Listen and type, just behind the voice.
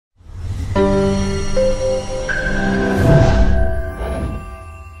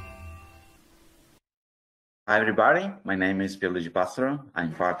Hi everybody, my name is Pierluigi Passero.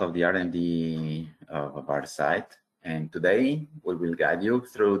 I'm part of the R&D of Variscite, and today we will guide you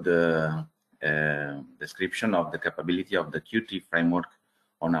through the description of the capability of the Qt framework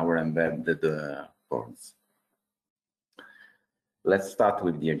on our embedded boards. Let's start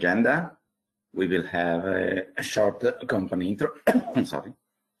with the agenda. We will have a short company intro. Sorry.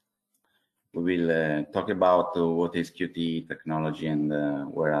 We will talk about what is Qt technology and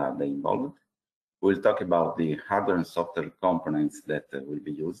where are they involved. We'll talk about the hardware and software components that will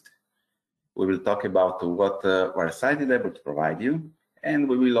be used. We will talk about what Variscite is able to provide you, and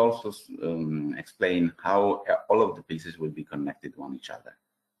we will also explain how all of the pieces will be connected to each other.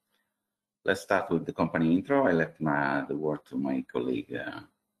 Let's start with the company intro. I left the word to my colleague,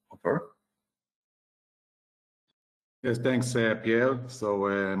 Ofer. Yes, thanks, Pierre.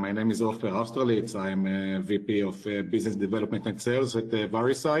 So my name is Ofer Austerlitz. I'm VP of Business Development and Sales at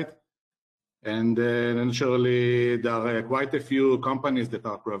Variscite. And naturally, there are quite a few companies that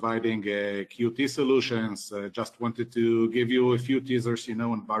are providing Qt solutions. Just wanted to give you a few teasers,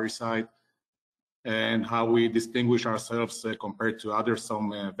 on Variscite and how we distinguish ourselves compared to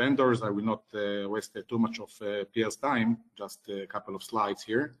some vendors. I will not waste too much of Pierre's time, just a couple of slides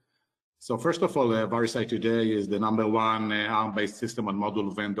here. So first of all, Variscite today is the #1 ARM-based system and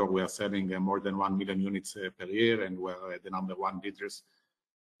module vendor. We are selling more than 1 million units per year, and we're the #1 leaders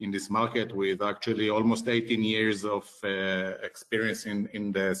in this market with actually almost 18 years of experience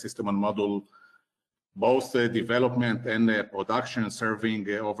in the system and module, both development and production, serving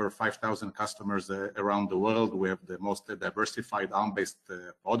over 5,000 customers around the world. We have the most diversified ARM-based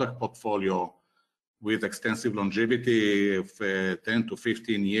product portfolio with extensive longevity of 10 to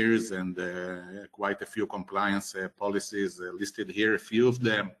 15 years and quite a few compliance policies listed here, a few of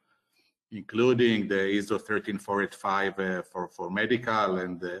them, including the ISO 13485 for medical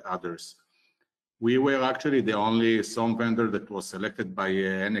and others. We were actually the only SOM vendor that was selected by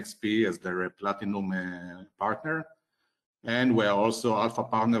NXP as their platinum partner. And we are also alpha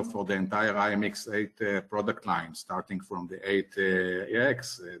partner for the entire IMX8 product line, starting from the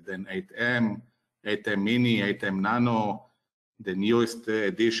 8X, then 8M, 8M Mini, 8M Nano, the newest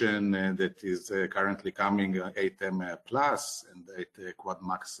edition that is currently coming, 8M Plus, and 8 Quad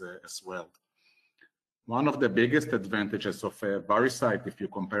Max as well. One of the biggest advantages of Variscite, if you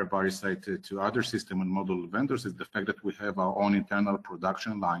compare Variscite to other system and module vendors, is the fact that we have our own internal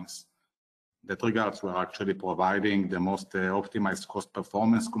production lines. In that regards, we're actually providing the most optimized cost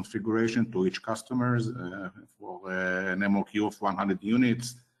performance configuration to each customer for an MOQ of 100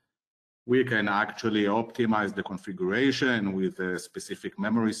 units. We can actually optimize the configuration with a specific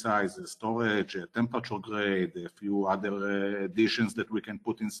memory size, storage, temperature grade, a few other additions that we can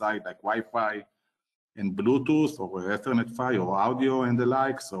put inside, like Wi-Fi and Bluetooth or Ethernet PHY or audio and the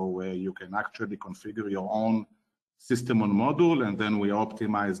like. So you can actually configure your own system on module, and then we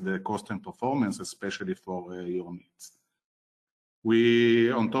optimize the cost and performance, especially for your needs.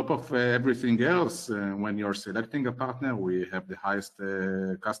 We, on top of everything else, when you're selecting a partner, we have the highest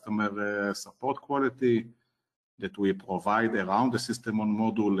customer support quality that we provide around the system on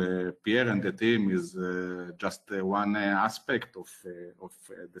module. Pierre and the team is just one aspect of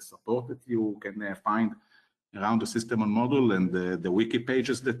the support that you can find around the system on module, and the wiki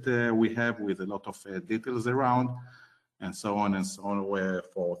pages that we have with a lot of details around, and so on and so on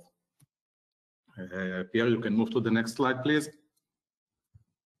forth. Pierre, you can move to the next slide, please.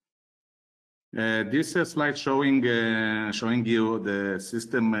 This slide showing you the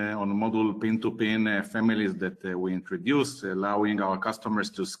system on module pin-to-pin families that we introduced, allowing our customers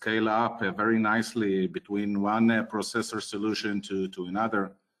to scale up very nicely between one processor solution to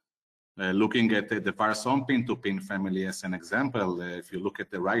another. Looking at the Varsom pin-to-pin family as an example, if you look at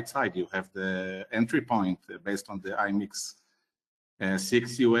the right side, you have the entry point based on the IMX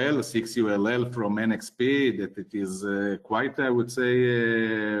 6UL, 6ULL from NXP, that it is quite, I would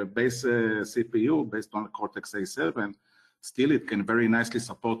say, base CPU based on Cortex A7. Still, it can very nicely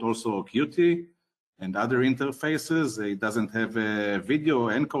support also Qt and other interfaces. It doesn't have a video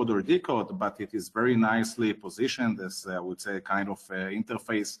encode or decode, but it is very nicely positioned as, I would say, kind of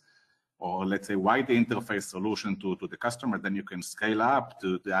interface, or let's say wide interface solution to the customer. Then you can scale up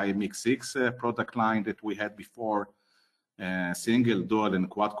to the IMX6 product line that we had before, single, dual, and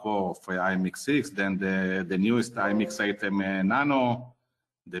quad core of IMX6, then the newest IMX8M Nano,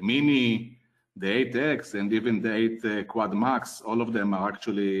 the Mini, the 8X, and even the 8 Quad Max. All of them are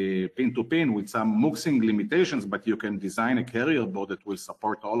actually pin-to-pin with some muxing limitations, but you can design a carrier board that will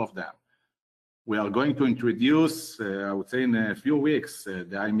support all of them. We are going to introduce, I would say in a few weeks,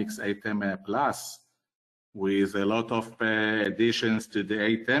 the IMX8M Plus, with a lot of additions to the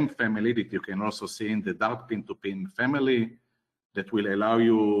 8M family that you can also see in the Dart pin-to-pin family, that will allow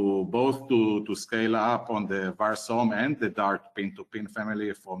you both to scale up on the Varsom and the Dart pin-to-pin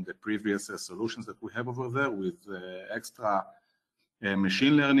family from the previous solutions that we have over there, with extra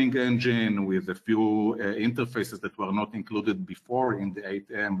machine learning engine, with a few interfaces that were not included before in the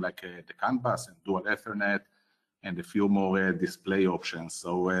 8M, like the CAN bus and dual Ethernet, and a few more display options.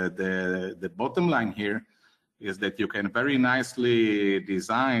 So the bottom line here is that you can very nicely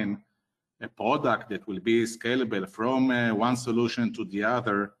design a product that will be scalable from one solution to the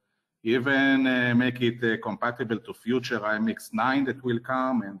other, even make it compatible to future IMX9 that will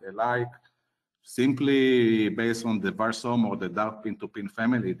come and the like, simply based on the Varsom or the Dart pin-to-pin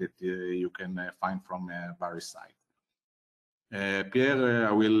family that you can find from Variscite. Pierre,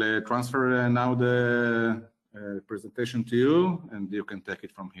 I will transfer now the presentation to you, and you can take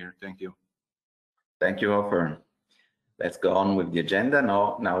it from here. Thank you. Thank you, Ofer. Let's go on with the agenda.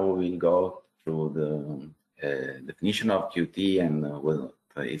 Now we will go through the definition of Qt and what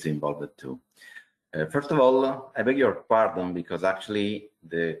is involved too. First of all, I beg your pardon, because actually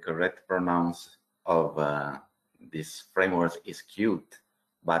the correct pronouns of this framework is Qt,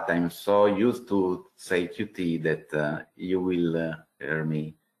 but I'm so used to say Qt that you will hear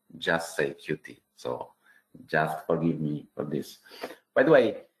me just say Qt. So just forgive me for this. By the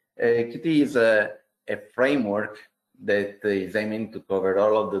way, Qt is a framework that is aiming to cover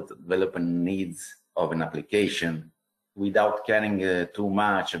all of the development needs of an application without caring too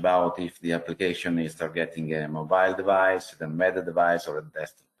much about if the application is targeting a mobile device, an embedded device, or a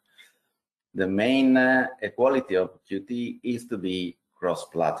desktop. The main quality of Qt is to be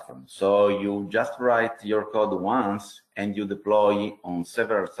cross-platform. So you just write your code once and you deploy on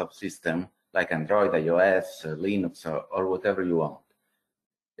several subsystems like Android, iOS, Linux, or whatever you want.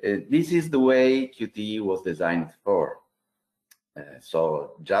 This is the way Qt was designed for.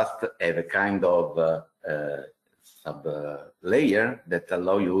 So just have a kind of sub-layer that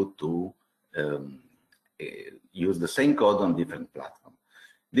allow you to use the same code on different platforms.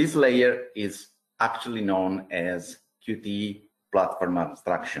 This layer is actually known as Qt Platform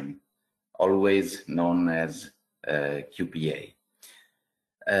Abstraction, always known as QPA.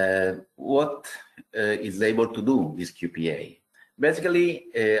 What is able to do this QPA? Basically,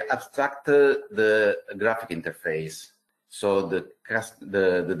 abstract the graphic interface, so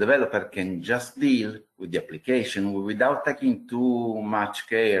the developer can just deal with the application without taking too much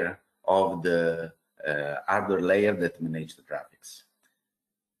care of the hardware layer that manages the graphics.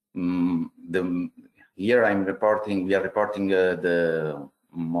 Here we are reporting the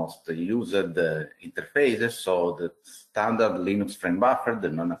most used interfaces, so the standard Linux frame buffer, the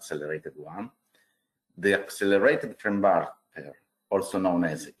non-accelerated one, the accelerated frame buffer, also known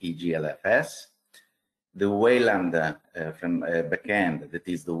as EGLFS, the Wayland backend, that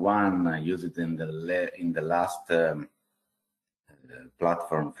is the one used in the last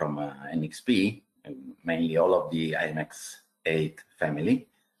platform from NXP, mainly all of the IMX8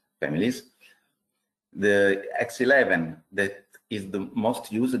 families. The X11, that is the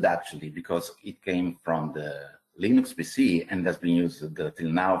most used actually, because it came from the Linux PC and has been used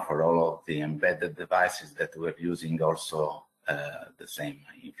till now for all of the embedded devices that we're using also the same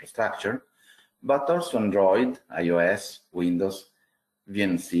infrastructure, but also Android, iOS, Windows,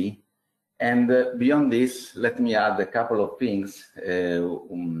 VNC. And beyond this, let me add a couple of things.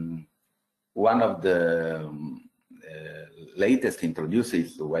 One of the latest introduced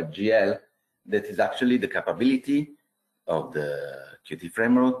is WebGL, that is actually the capability of the Qt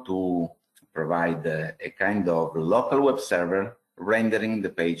framework to provide a kind of local web server rendering the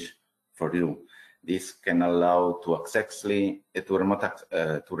page for you. This can allow to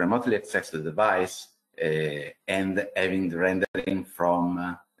remotely access the device and having the rendering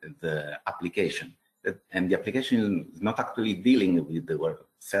from the application. And the application is not actually dealing with the web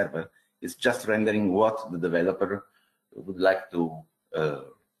server, it's just rendering what the developer would like to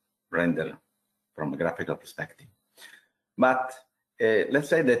render from a graphical perspective. But let's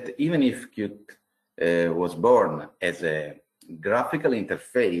say that even if Qt was born as a graphical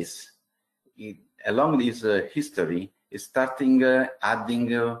interface, along this history is starting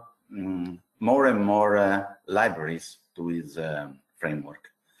adding more and more libraries to his framework.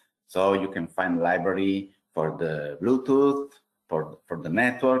 So you can find library for the Bluetooth, for the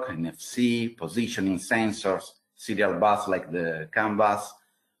network, NFC, positioning sensors, serial bus like the CAN bus.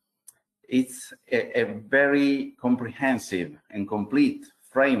 It's a very comprehensive and complete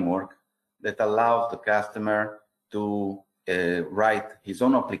framework that allows the customer to write his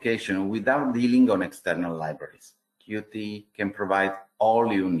own application without dealing on external libraries. Qt can provide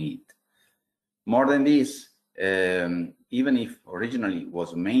all you need. More than this, even if originally it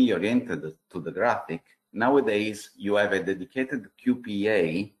was mainly oriented to the graphic, nowadays you have a dedicated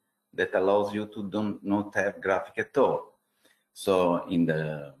QPA that allows you to not have graphic at all. So in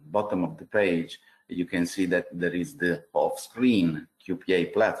the bottom of the page, you can see that there is the off-screen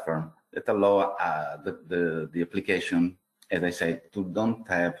QPA platform that allow the application, as I said, to don't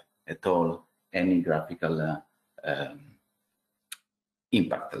have at all any graphical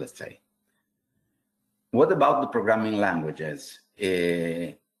impact, let's say. What about the programming languages?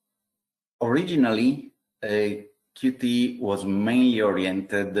 Originally, Qt was mainly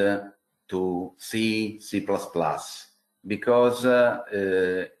oriented to C, C++, because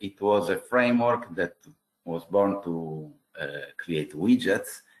it was a framework that was born to create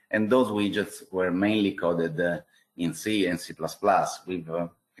widgets, and those widgets were mainly coded in C and C++ with a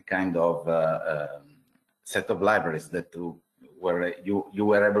kind of set of libraries that you were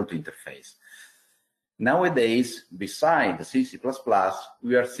able to interface. Nowadays, besides C, C++,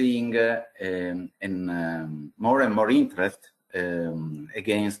 we are seeing more and more interest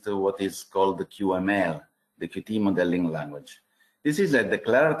against what is called the QML, the Qt modeling language. This is a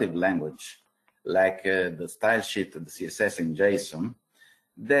declarative language, like the style sheet, the CSS in JSON,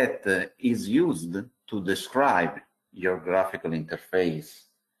 that is used to describe your graphical interface.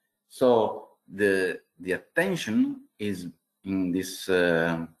 So the attention is in this,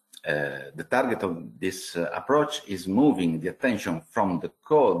 the target of this approach is moving the attention from the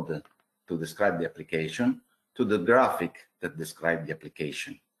code to describe the application to the graphic that describes the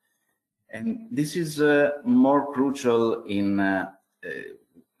application. And this is more crucial in the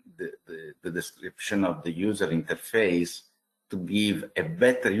description of the user interface to give a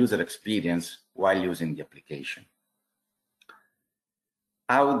better user experience while using the application.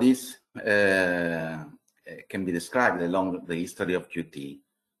 How this can be described along the history of Qt.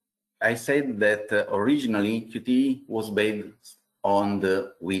 I said that originally Qt was based on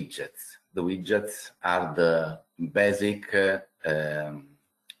the widgets. The widgets are the basic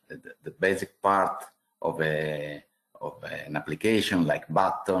the basic part of an application, like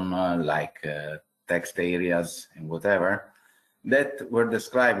button, like text areas and whatever, that were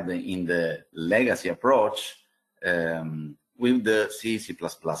described in the legacy approach with the C, C++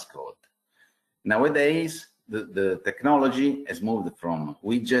 code. Nowadays, the technology has moved from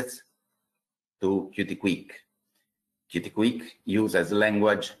widgets to Qt Quick. Qt Quick uses as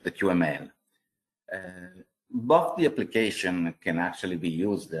language the QML. Both the application can actually be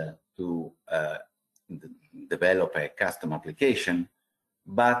used to develop a custom application,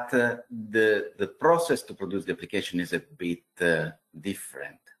 but the process to produce the application is a bit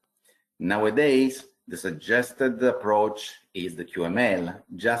different. Nowadays, the suggested approach is the QML,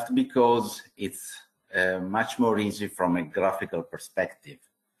 just because it's much more easy from a graphical perspective.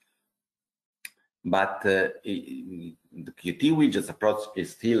 But the Qt widgets approach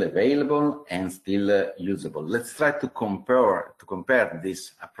is still available and still usable. Let's try to compare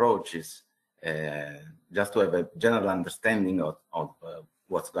these approaches just to have a general understanding of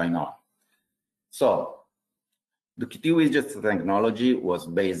what's going on. So the Qt widgets technology was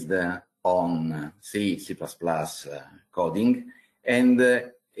based on C, C++ coding, and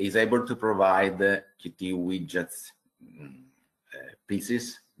is able to provide Qt widgets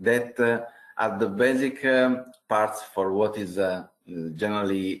pieces that are the basic parts for what is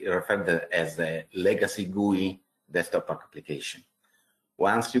generally referred to as a legacy GUI desktop application.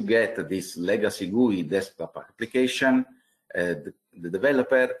 Once you get this legacy GUI desktop application, the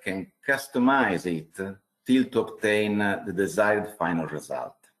developer can customize it till to obtain the desired final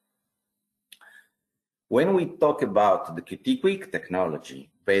result. When we talk about the Qt Quick technology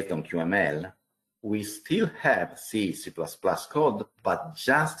based on QML, we still have C, C++ code, but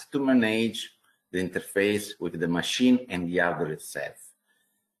just to manage the interface with the machine and the hardware itself.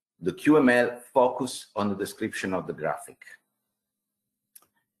 The QML focuses on the description of the graphic.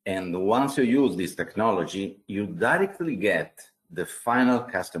 And once you use this technology, you directly get the final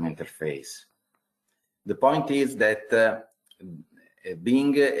custom interface. The point is that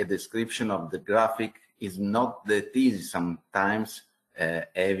being a description of the graphic is not that easy sometimes,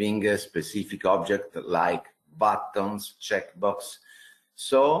 having a specific object like buttons, checkbox.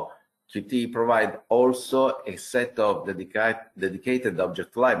 So Qt provides also a set of dedicated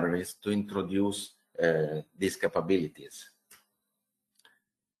object libraries to introduce these capabilities.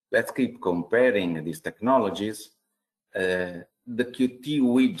 Let's keep comparing these technologies. The Qt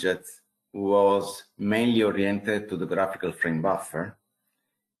widget was mainly oriented to the graphical frame buffer.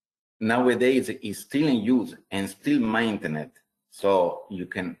 Nowadays, it's still in use and still maintained. So you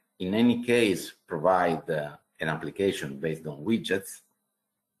can, in any case, provide an application based on widgets.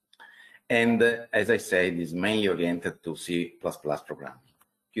 And as I said, is mainly oriented to C++ programming.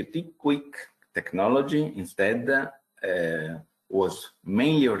 Qt Quick technology instead was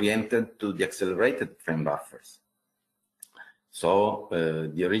mainly oriented to the accelerated frame buffers. So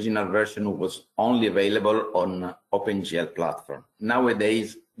the original version was only available on OpenGL platform.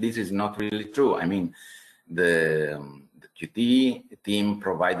 Nowadays, this is not really true. I mean, the Qt team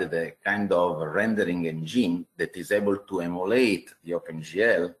provided a kind of rendering engine that is able to emulate the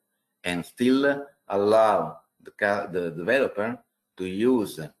OpenGL and still allow the developer to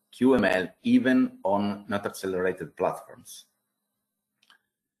use QML even on not accelerated platforms.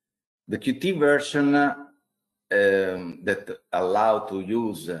 The Qt version that allow to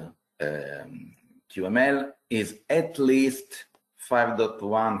use QML is at least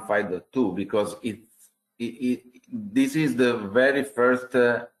 5.1, 5.2 because this is the very first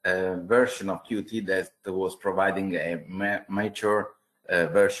version of Qt that was providing a mature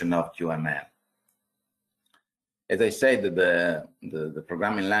version of QML. As I said, the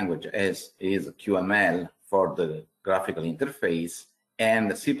programming language is QML for the graphical interface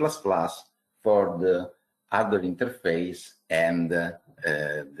and C++ for the other interface and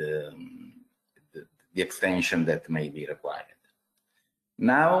the extension that may be required.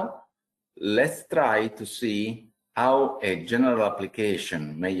 Now, let's try to see how a general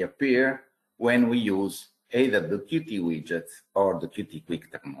application may appear when we use either the Qt widgets or the Qt Quick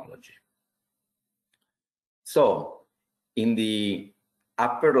technology. So, in the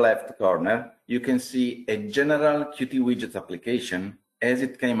upper left corner, you can see a general Qt widgets application as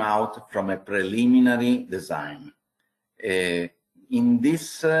it came out from a preliminary design. In this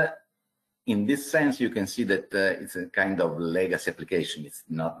sense, you can see that it's a kind of legacy application. It's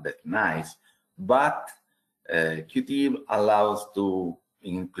not that nice, but Qt allows to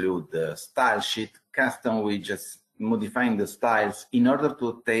include the style sheet, custom widgets, modifying the styles in order to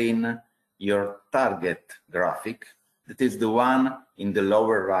obtain your target graphic. That is the one in the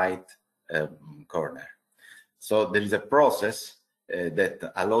lower right corner. So there is a process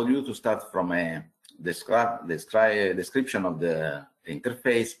that allows you to start from a description of the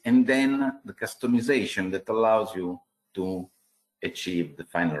interface and then the customization that allows you to achieve the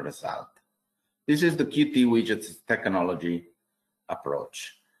final result. This is the Qt widgets technology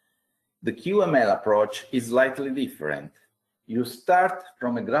approach. The QML approach is slightly different. You start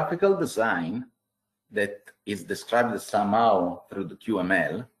from a graphical design that is described somehow through the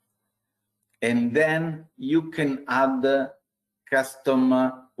QML, and then you can add custom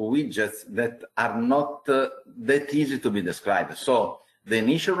widgets that are not that easy to be described. So the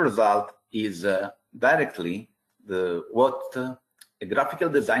initial result is directly what a graphical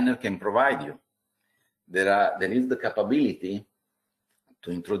designer can provide you. There is the capability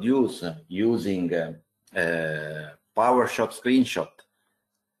to introduce using PowerShot screenshot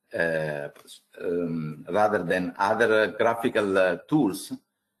rather than other graphical tools,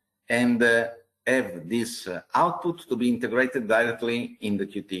 and have this output to be integrated directly in the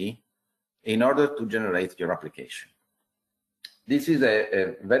Qt in order to generate your application. This is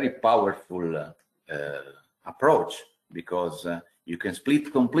a very powerful approach because you can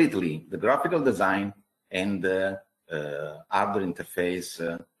split completely the graphical design and the hardware interface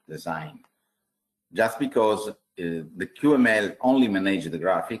design, just because the QML only manage the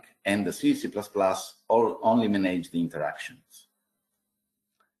graphic and the C++ only manage the interactions.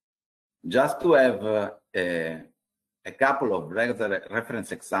 Just to have a couple of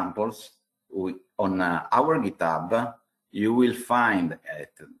reference examples, on our GitHub, you will find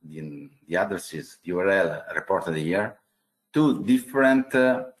at the addresses, the URL reported here, two different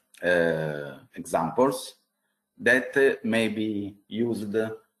examples that may be used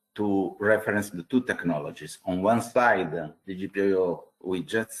to reference the two technologies. On one side, the GPIO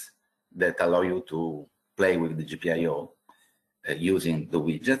widgets that allow you to play with the GPIO using the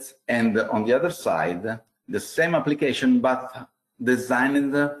widgets, and on the other side, the same application but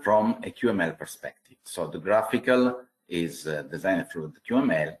designed from a QML perspective. So the graphical is designed through the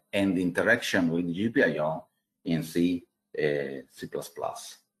QML and the interaction with the GPIO in C++.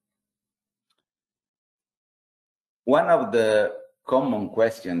 One of the common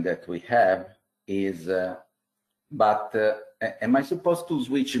questions that we have is, am I supposed to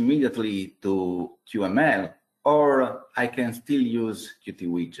switch immediately to QML, or I can still use Qt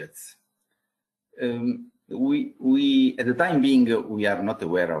widgets? We at the time being, we are not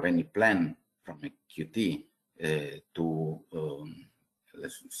aware of any plan from a Qt to,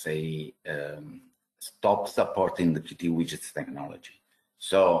 let's say, stop supporting the Qt widgets technology.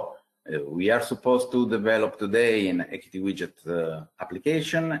 So we are supposed to develop today in a Qt widget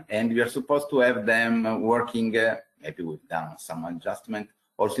application, and we are supposed to have them working, maybe we've done some adjustment,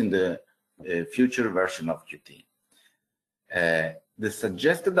 also in the future version of Qt. The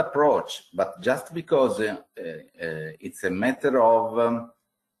suggested approach, but just because it's a matter of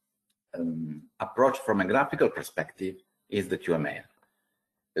approach from a graphical perspective, is the QML.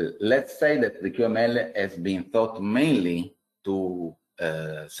 Let's say that the QML has been thought mainly to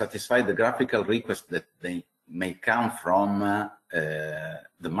satisfy the graphical requests that they may come from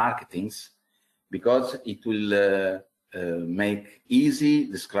the marketings, because it will make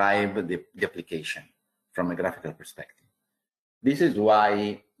easy describe the application from a graphical perspective. This is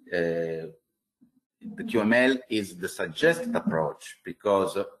why the QML is the suggested approach,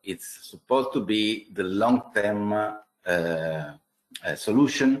 because it's supposed to be the long-term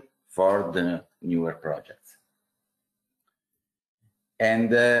solution for the newer projects.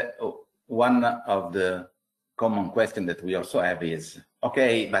 And one of the common questions that we also have is,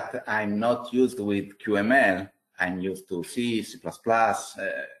 okay, but I'm not used with QML, I'm used to C, C++,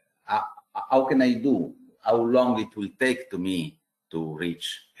 how can I do? How long it will take to me to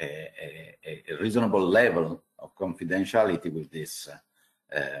reach a reasonable level of confidentiality with this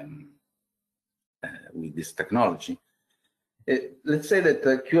technology? Let's say that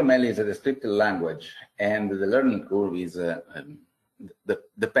QML is a descriptive language, and the learning curve is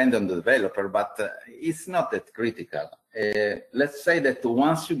depend on the developer, but it's not that critical. Let's say that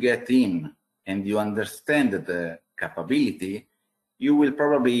once you get in and you understand the capability, you will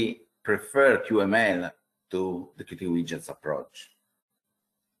probably prefer QML to the Qt widgets approach.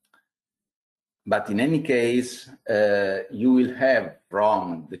 But in any case, you will have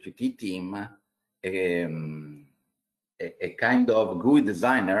from the Qt team a kind of GUI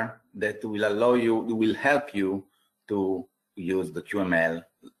designer that will allow you, will help you to use the QML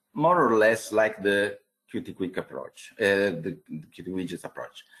more or less like the Qt Quick approach, the Qt widgets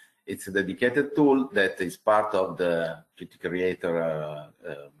approach. It's a dedicated tool that is part of the Qt Creator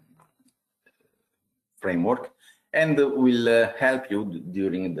framework, and will help you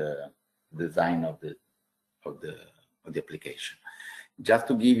during the design of the application. Just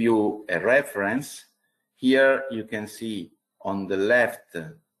to give you a reference, here you can see on the left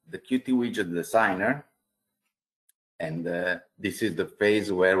the Qt widget designer, and this is the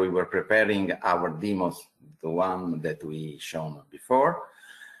phase where we were preparing our demos, the one that we shown before.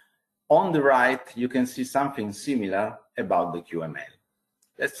 On the right, you can see something similar about the QML.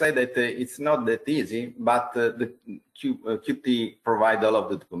 Let's say that it's not that easy, but the Qt provide all of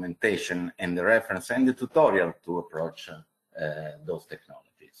the documentation and the reference and the tutorial to approach those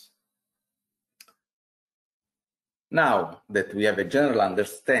technologies. Now that we have a general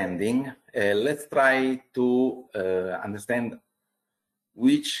understanding, let's try to understand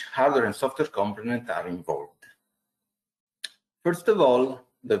which hardware and software components are involved. First of all,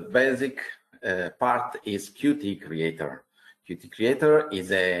 the basic part is Qt Creator. Qt Creator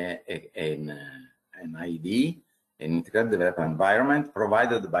is an IDE, an integrated development environment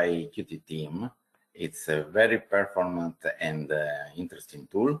provided by Qt team. It's a very performant and interesting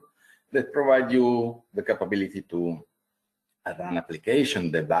tool that provides you the capability to run application,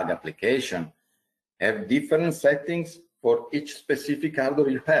 debug application, have different settings for each specific hardware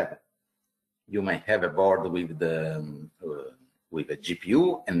you have. You may have a board with a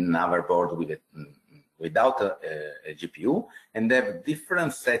GPU and another board with without a GPU, and have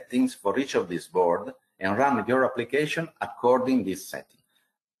different settings for each of these boards, and run your application according to this setting.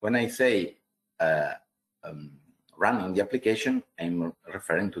 When I say running the application, I'm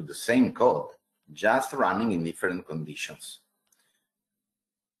referring to the same code, just running in different conditions.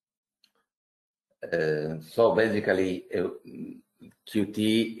 So basically,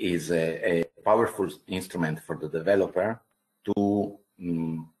 Qt is a powerful instrument for the developer to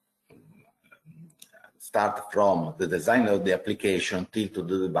start from the design of the application till to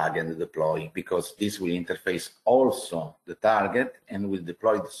the debug and the deploy, because this will interface also the target and will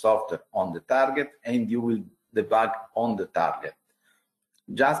deploy the software on the target, and you will debug on the target,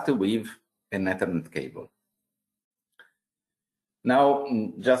 just with an Ethernet cable. Now,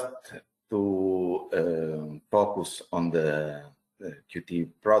 just to focus on the Qt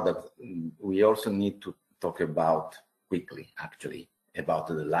product, we also need to talk about quickly, actually, about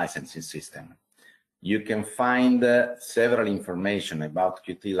the licensing system. You can find several information about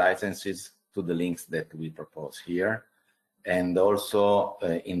Qt licenses to the links that we propose here, and also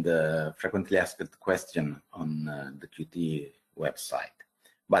in the frequently asked question on the Qt website.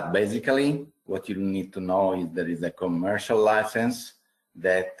 But basically, what you need to know is there is a commercial license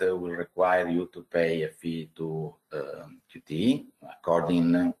that will require you to pay a fee to Qt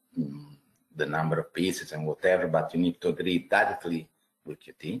according the number of pieces and whatever, but you need to agree directly with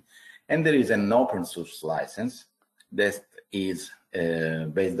Qt. And there is an open source license that is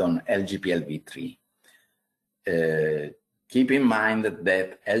based on LGPL-v3. Keep in mind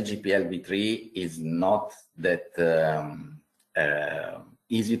that LGPL-v3 is not that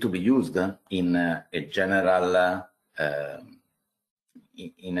easy to be used in a general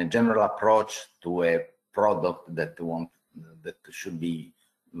approach to a product that should be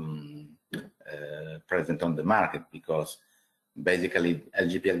present on the market, because basically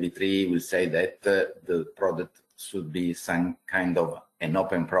LGPL-v3 will say that the product should be some kind of an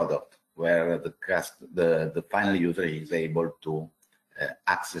open product where the final user is able to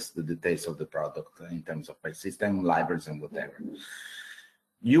access the details of the product in terms of file system, libraries, and whatever.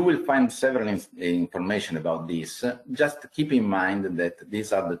 You will find several information about this. Just keep in mind that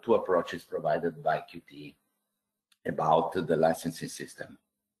these are the two approaches provided by Qt about the licensing system.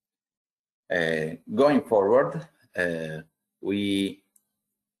 Going forward, we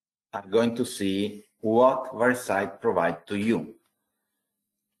are going to see what Variscite provides to you.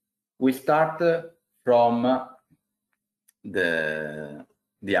 We start from the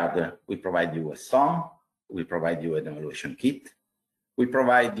hardware. We provide you a SOM, we provide you an evaluation kit, we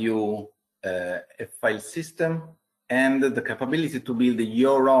provide you a file system and the capability to build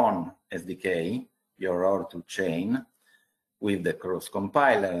your own SDK, your own toolchain, with the cross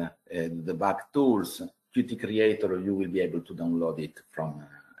compiler, the debug tools, Qt Creator. You will be able to download it from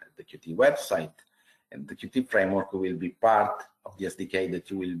the Qt website, and the Qt framework will be part of the SDK that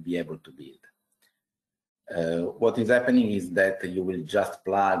you will be able to build. What is happening is that you will just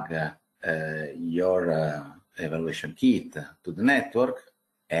plug your evaluation kit to the network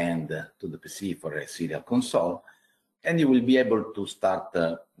and to the PC for a serial console, and you will be able to start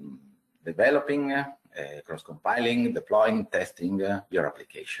developing, cross-compiling, deploying, testing your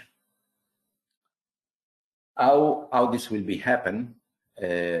application. How this will be happen?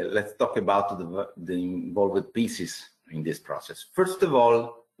 Let's talk about the involved pieces in this process. First of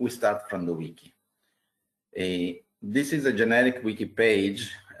all, we start from the wiki. This is a generic wiki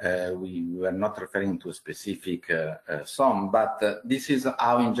page. We were not referring to a specific SOM, but this is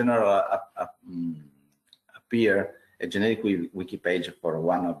how in general appear a generic wiki page for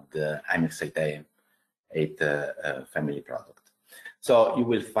one of the IMX8 family product. So you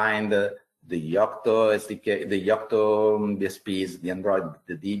will find the Yocto SDK, the Yocto DSPs, the Android,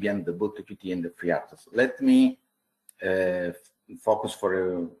 the Debian, the BootQt, and the FreeRTOS. Let me focus for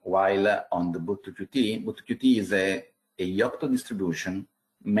a while on the BootQt. BootQt is a Yocto distribution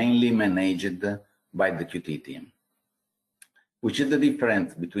mainly managed by the Qt team. Which is the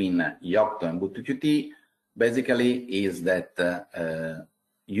difference between Yocto and BootQt? Basically is that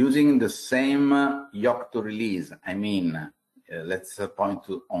using the same Yocto release, I mean, let's point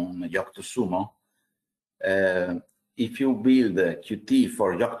on Yocto Sumo. If you build Qt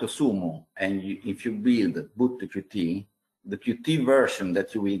for Yocto Sumo and if you build BootQt, the Qt version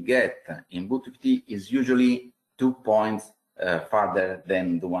that you will get in BootQt is usually 2 points farther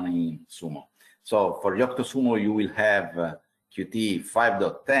than the one in Sumo. So for Yocto Sumo, you will have Qt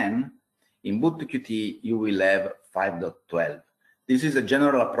 5.10. In BootQt, you will have 5.12. This is a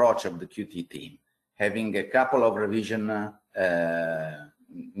general approach of the Qt team, having a couple of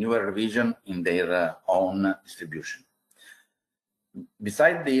newer revision in their own distribution.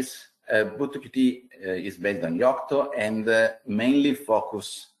 Besides this, BootQt is based on Yocto and mainly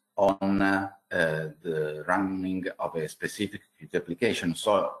focus on the running of a specific Qt application.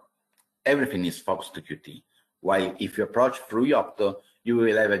 So everything is focused to Qt. While if you approach through Yocto, you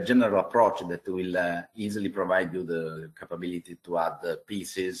will have a general approach that will easily provide you the capability to add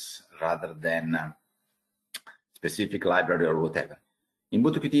pieces rather than specific library or whatever. In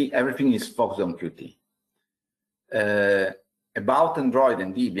BootQt, everything is focused on Qt. About Android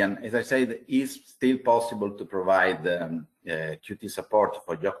and Debian, as I said, it's still possible to provide Qt support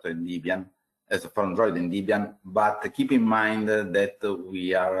for Yocto and Debian, as for Android and Debian, but keep in mind that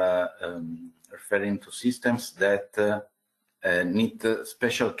we are referring to systems that need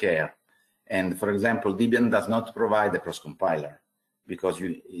special care. And for example, Debian does not provide a cross-compiler because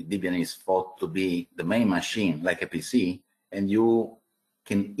Debian is thought to be the main machine, like a PC, and you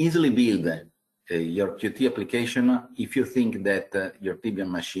can easily build your Qt application if you think that your Debian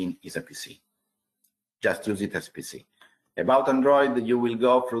machine is a PC. Just use it as PC. About Android, you will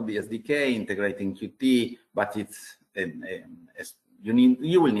go through the SDK integrating Qt, but it's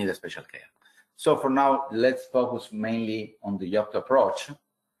you will need a special care. So for now, let's focus mainly on the Yocto approach.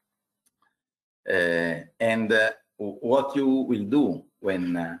 And what you will do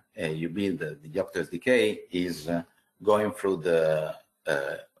when you build the Yocto SDK is going through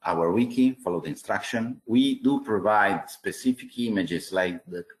our wiki, follow the instruction. We do provide specific images like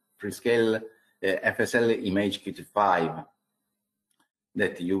the Freescale FSL image Qt5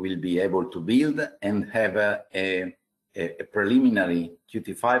 that you will be able to build and have a preliminary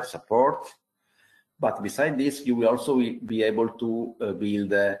Qt5 support. But beside this, you will also be able to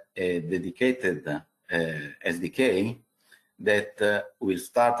build a dedicated SDK that will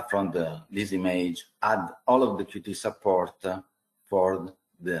start from this image, add all of the Qt support for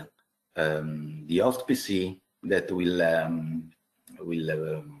the host PC that will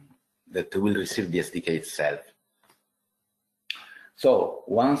receive the SDK itself. So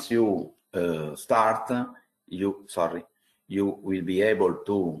once you start, you will be able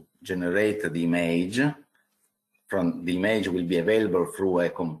to generate the image. From the image will be available through a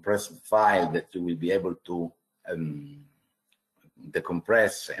compressed file that you will be able to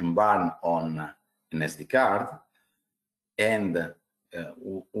decompress and burn on an SD card. And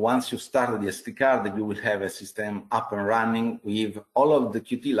once you start the SD card, you will have a system up and running with all of the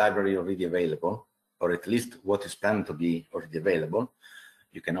Qt library already available, or at least what is planned to be already available.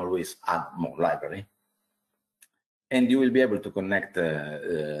 You can always add more library. And you will be able to connect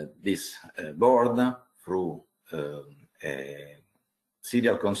this board through a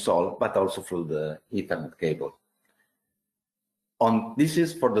serial console, but also through the Ethernet cable. This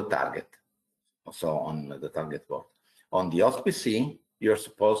is for the target, so on the target board. On the host PC, you're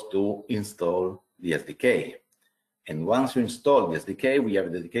supposed to install the SDK. And once you install the SDK, we have a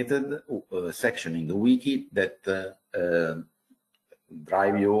dedicated section in the wiki that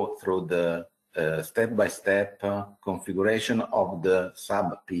drive you through the step-by-step configuration of the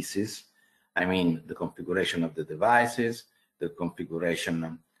sub-pieces. I mean, the configuration of the devices, the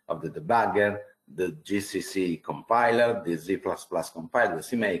configuration of the debugger, the GCC compiler, the Z++ compiler, the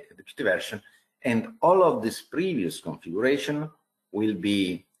CMake, the Qt version, and all of this previous configuration will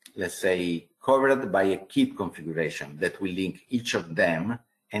be, let's say, covered by a kit configuration that will link each of them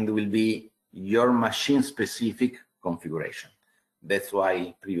and will be your machine-specific configuration. That's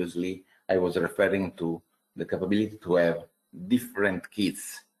why previously I was referring to the capability to have different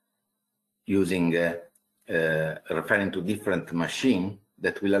kits using, referring to different machine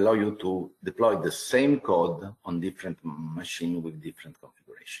that will allow you to deploy the same code on different machine with different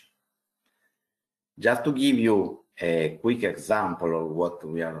configuration. Just to give you a quick example of what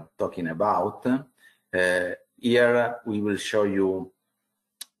we are talking about, here we will show you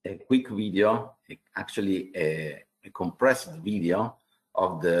a quick video, actually a compressed video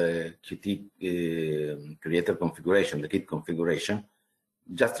of the Qt creator configuration, the kit configuration.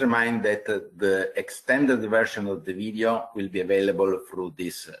 Just remind that the extended version of the video will be available through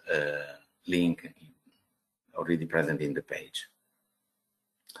this link already present in the page.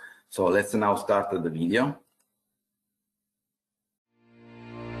 So let's now start the video.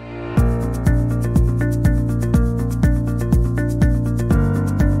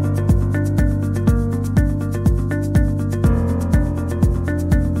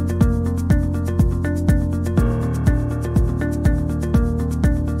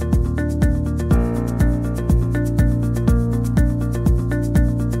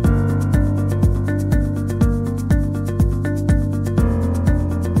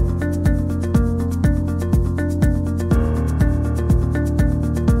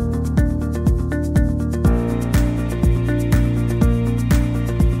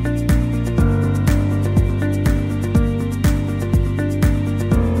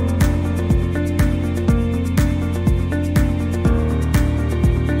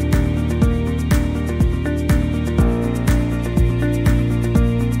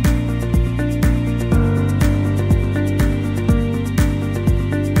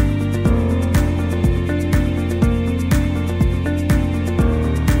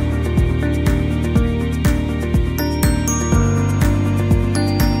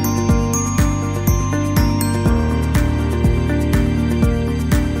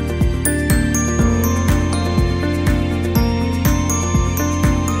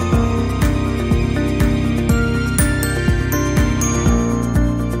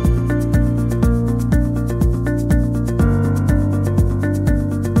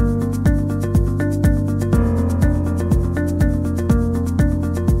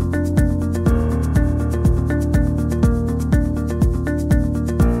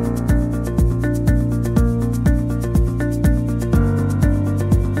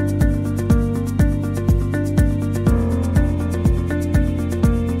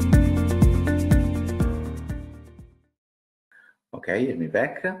 Okay, me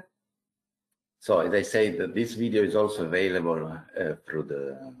back. So as I said, this video is also available through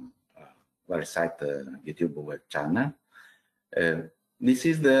the Variscite YouTube web channel. This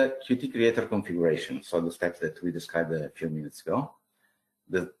is the Qt creator configuration, so the steps that we described a few minutes ago.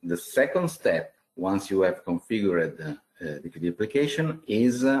 The second step, once you have configured the Qt application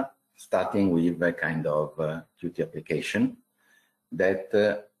is starting with a kind of Qt application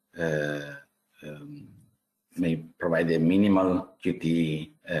that may provide a minimal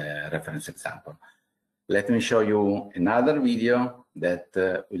Qt reference example. Let me show you another video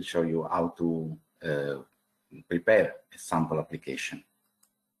that will show you how to prepare a sample application.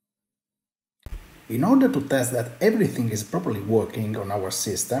 In order to test that everything is properly working on our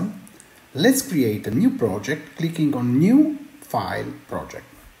system, let's create a new project clicking on New File Project.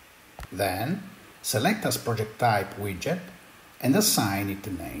 Then select as project type widget and assign it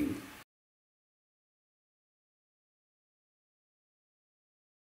a name.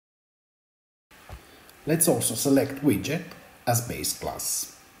 Let's also select widget as base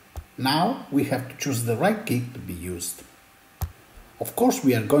class. Now we have to choose the right key to be used. Of course,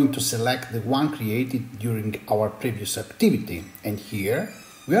 we are going to select the one created during our previous activity, and here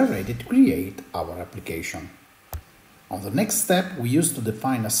we are ready to create our application. On the next step, we used to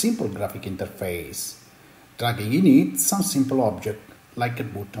define a simple graphic interface, dragging in it some simple object like a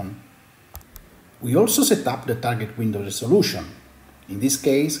button. We also set up the target window resolution, in this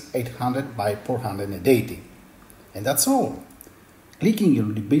case 800 by 480. And that's all. Clicking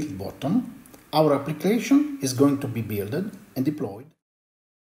on the build button, our application is going to be built and deployed.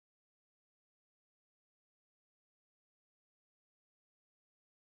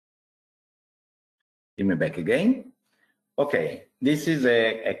 Give me back again. Okay, this is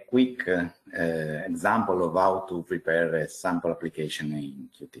a quick example of how to prepare a sample application in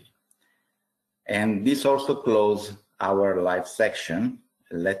Qt. And this also closes our live section.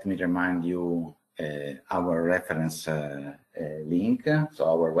 Let me remind you our reference link, so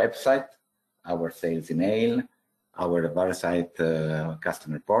our website, our sales email, our Variscite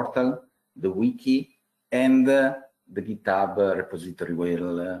customer portal, the wiki, and the GitHub repository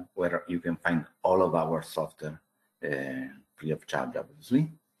where you can find all of our software free of charge,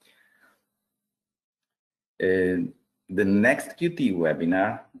 obviously. The next Qt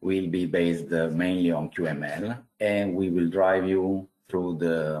webinar will be based mainly on QML, and we will drive you through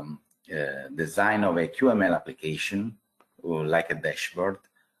the design of a QML application, or like a dashboard,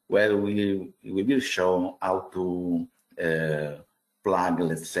 where we will show how to plug,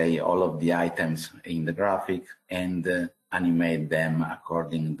 let's say, all of the items in the graphic and animate them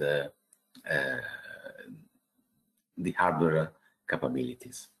according to the hardware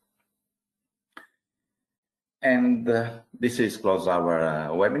capabilities. And this is close our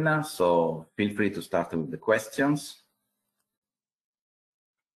webinar, so feel free to start with the questions.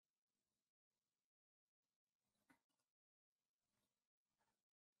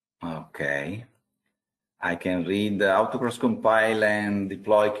 Okay, I can read how to cross-compile and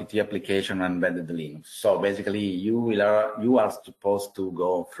deploy Qt application on embedded Linux. So basically, you are supposed to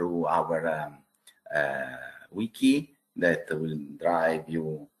go through our wiki that will drive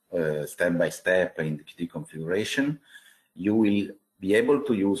you step by step in the Qt configuration. You will be able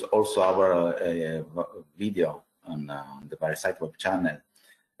to use also our video on the Variscite web channel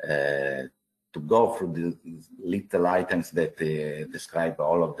to go through the little items that describe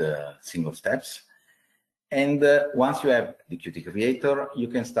all of the single steps. And once you have the Qt creator, you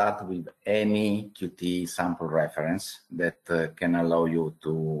can start with any Qt sample reference that can allow you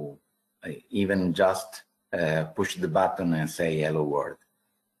to even just push the button and say hello world.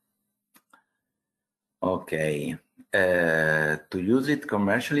 Okay, to use it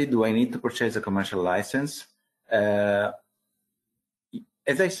commercially, do I need to purchase a commercial license?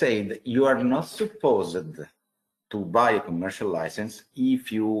 As I said, you are not supposed to buy a commercial license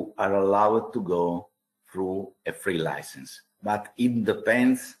if you are allowed to go through a free license, but it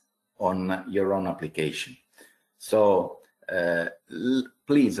depends on your own application. So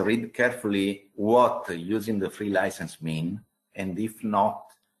please read carefully what using the free license mean, and if not,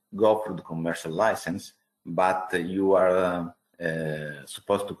 go through the commercial license, but you are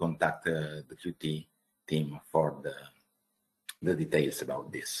supposed to contact the Qt team for the details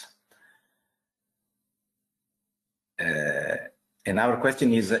about this. Another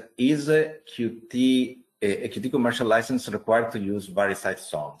question is a Qt commercial license required to use Variscite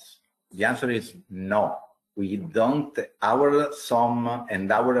songs? The answer is no. We don't. Our SOM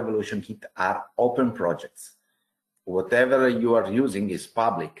and our Evolution Kit are open projects. Whatever you are using is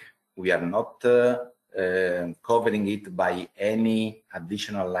public. We are not covering it by any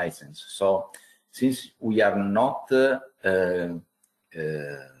additional license. So since we are not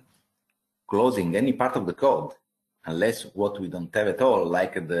closing any part of the code, unless what we don't have at all,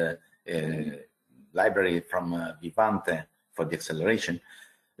 like the library from Vivante for the acceleration,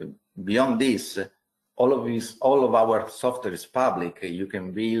 beyond this, all of our software is public. You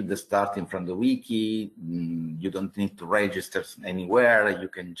can build starting from the wiki. You don't need to register anywhere. You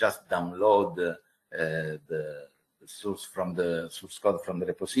can just download the source code from the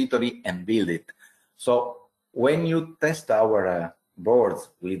repository and build it. So when you test our boards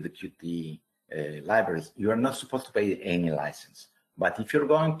with the Qt libraries, you are not supposed to pay any license. But if you're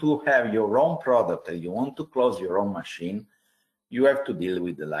going to have your own product and you want to close your own machine, you have to deal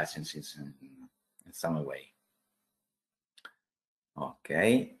with the licenses in some way.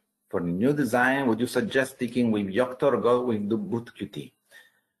 Okay. For the new design, would you suggest sticking with Yocto or go with the boot Qt?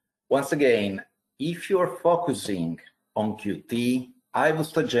 Once again, if you're focusing on Qt, I would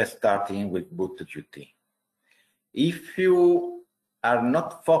suggest starting with boot Qt. If you are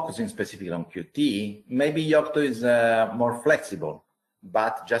not focusing specifically on Qt, maybe Yocto is more flexible,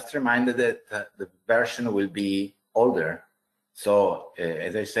 but just remember that the version will be older. So,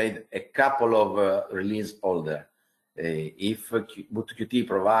 as I said, a couple of release older. If boot Qt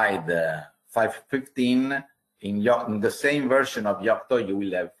provide 5.15, in the same version of Yocto, you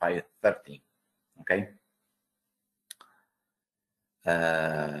will have 5.13. Okay.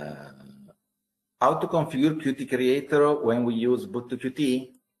 How to configure Qt Creator when we use boot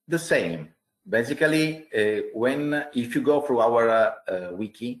Qt? The same. Basically, if you go through our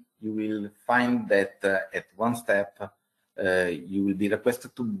wiki, you will find that at one step you will be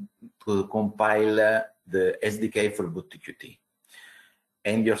requested to compile the SDK for boot Qt,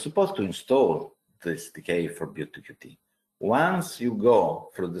 and you're supposed to install the SDK for boot Qt. Once you go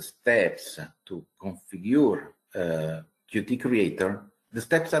through the steps to configure Qt Creator, the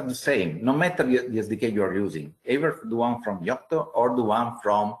steps are the same, no matter the SDK you are using, either the one from Yocto or the one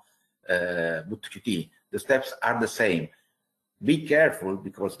from boot Qt. The steps are the same. Be careful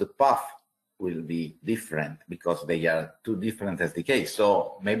because the path will be different because they are two different SDKs.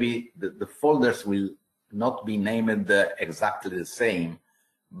 So maybe the folders will not be named exactly the same,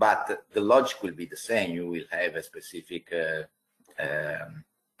 but the logic will be the same. You will have a specific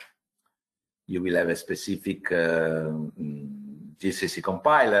GCC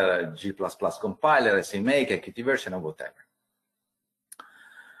compiler, G++ compiler, SMake, a Qt version, or whatever.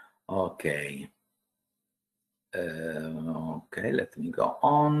 Okay. Okay, let me go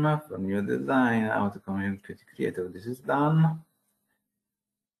on for new design, how to communicate Qt Creator. This is done.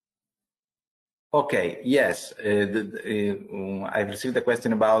 Okay, yes, I've received a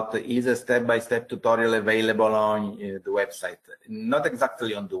question about, is a step-by-step tutorial available on the website? Not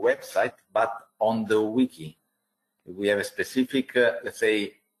exactly on the website, but on the wiki. We have a specific, let's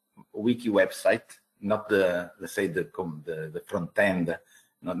say, wiki website, not the, let's say, the front end,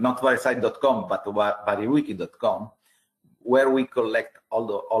 not variscite.com, but variwiki.com, where we collect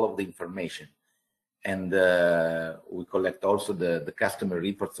all of the information. And we collect also the customer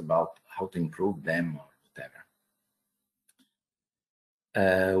reports about how to improve them or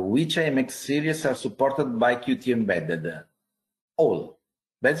whatever. Which AMX series are supported by Qt Embedded? All,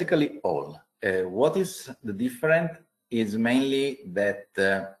 basically all. What is the difference is mainly that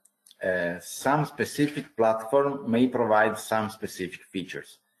some specific platform may provide some specific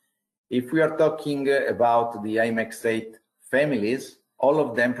features. If we are talking about the AMX8 families, all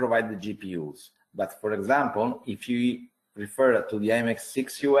of them provide the GPUs. But for example, if you refer to the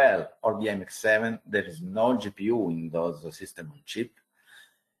AMX6UL or the AMX7, there is no GPU in those system on chip.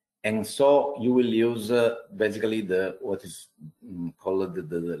 And so you will use basically what is called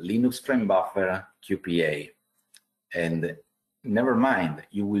the Linux frame buffer QPA. And never mind,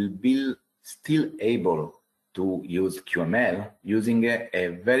 you will be still able to use QML using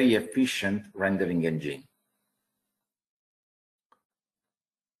a very efficient rendering engine.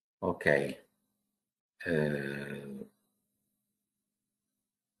 Okay.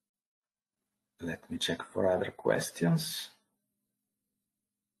 Let me check for other questions.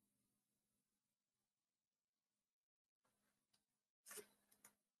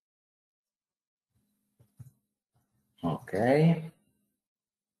 Okay.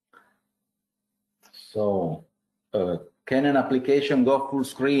 So, can an application go full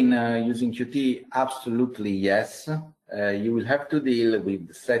screen using Qt? Absolutely yes. You will have to deal with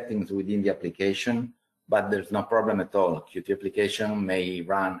the settings within the application, but there's no problem at all. Qt application may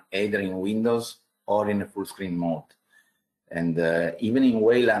run either in Windows or in a full screen mode. And even in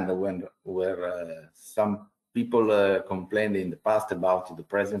Wayland, where some people complained in the past about the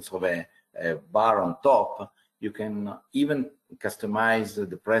presence of a bar on top, you can even customize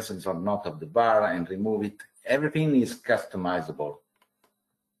the presence or not of the bar and remove it. Everything is customizable.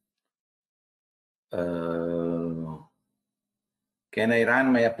 Can I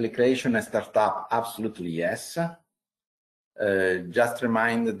run my application and start up? Absolutely yes. Just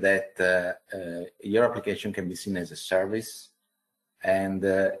remind that your application can be seen as a service, and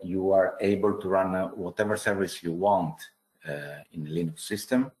you are able to run whatever service you want in the Linux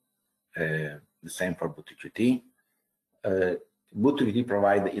system. The same for BootQT. BootQT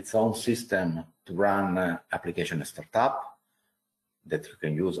provides its own system to run application startup that you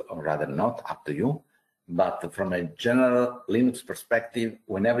can use or rather not, up to you. But from a general Linux perspective,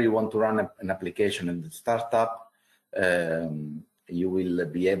 whenever you want to run an application in the startup, you will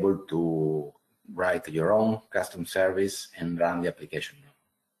be able to write your own custom service and run the application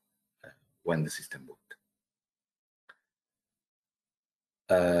when the system boot.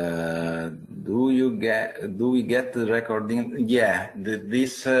 Do we get the recording? Yeah,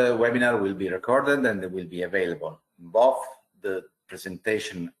 this webinar will be recorded and it will be available. Both the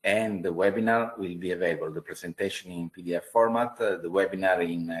presentation and the webinar will be available. The presentation in PDF format, the webinar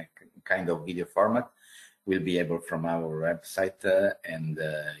in a kind of video format will be able from our website, and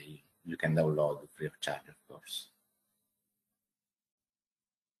you can download free of charge, of course.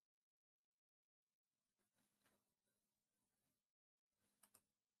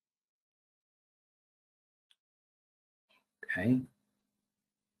 Okay.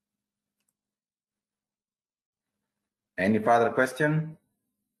 Any further question?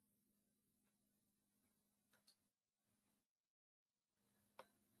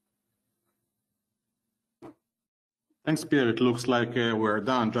 Thanks, Pierre. It looks like we're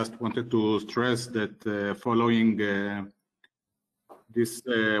done. Just wanted to stress that following this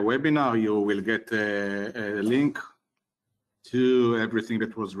webinar, you will get a link to everything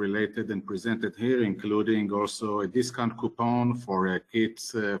that was related and presented here, including also a discount coupon for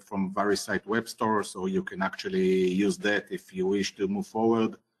kits from Variscite web store, so you can actually use that if you wish to move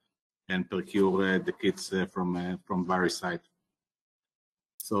forward and procure the kits from Variscite.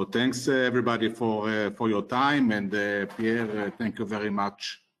 So thanks everybody for your time, and Pierre, thank you very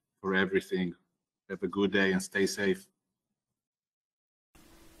much for everything. Have a good day and stay safe.